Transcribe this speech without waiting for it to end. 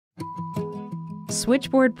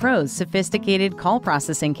Switchboard Pro's sophisticated call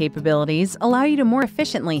processing capabilities allow you to more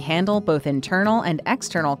efficiently handle both internal and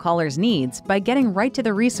external callers' needs by getting right to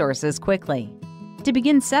the resources quickly. To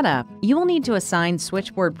begin setup, you will need to assign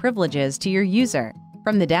Switchboard privileges to your user.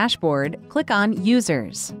 From the dashboard, click on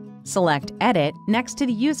Users. Select Edit next to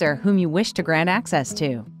the user whom you wish to grant access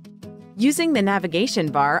to. Using the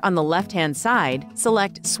navigation bar on the left-hand side,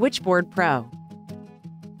 select Switchboard Pro.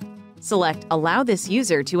 Select Allow this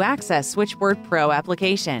user to access Switchboard Pro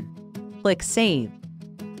application. Click Save.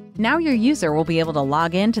 Now your user will be able to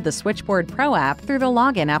log in to the Switchboard Pro app through the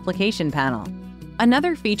Login application panel.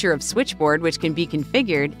 Another feature of Switchboard which can be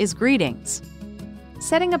configured is Greetings.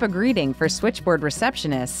 Setting up a greeting for Switchboard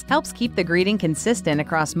receptionists helps keep the greeting consistent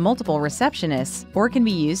across multiple receptionists or can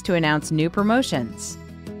be used to announce new promotions.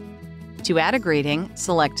 To add a greeting,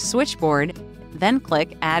 select Switchboard, then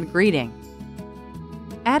click Add Greeting.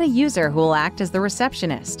 Add a user who will act as the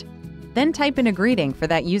receptionist. Then type in a greeting for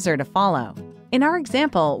that user to follow. In our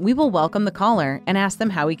example, we will welcome the caller and ask them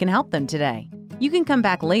how we can help them today. You can come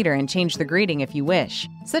back later and change the greeting if you wish,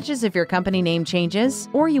 such as if your company name changes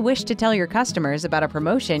or you wish to tell your customers about a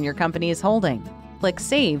promotion your company is holding. Click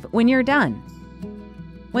Save when you're done.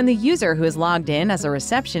 When the user who is logged in as a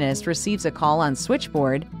receptionist receives a call on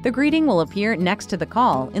Switchboard, the greeting will appear next to the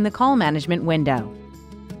call in the call management window.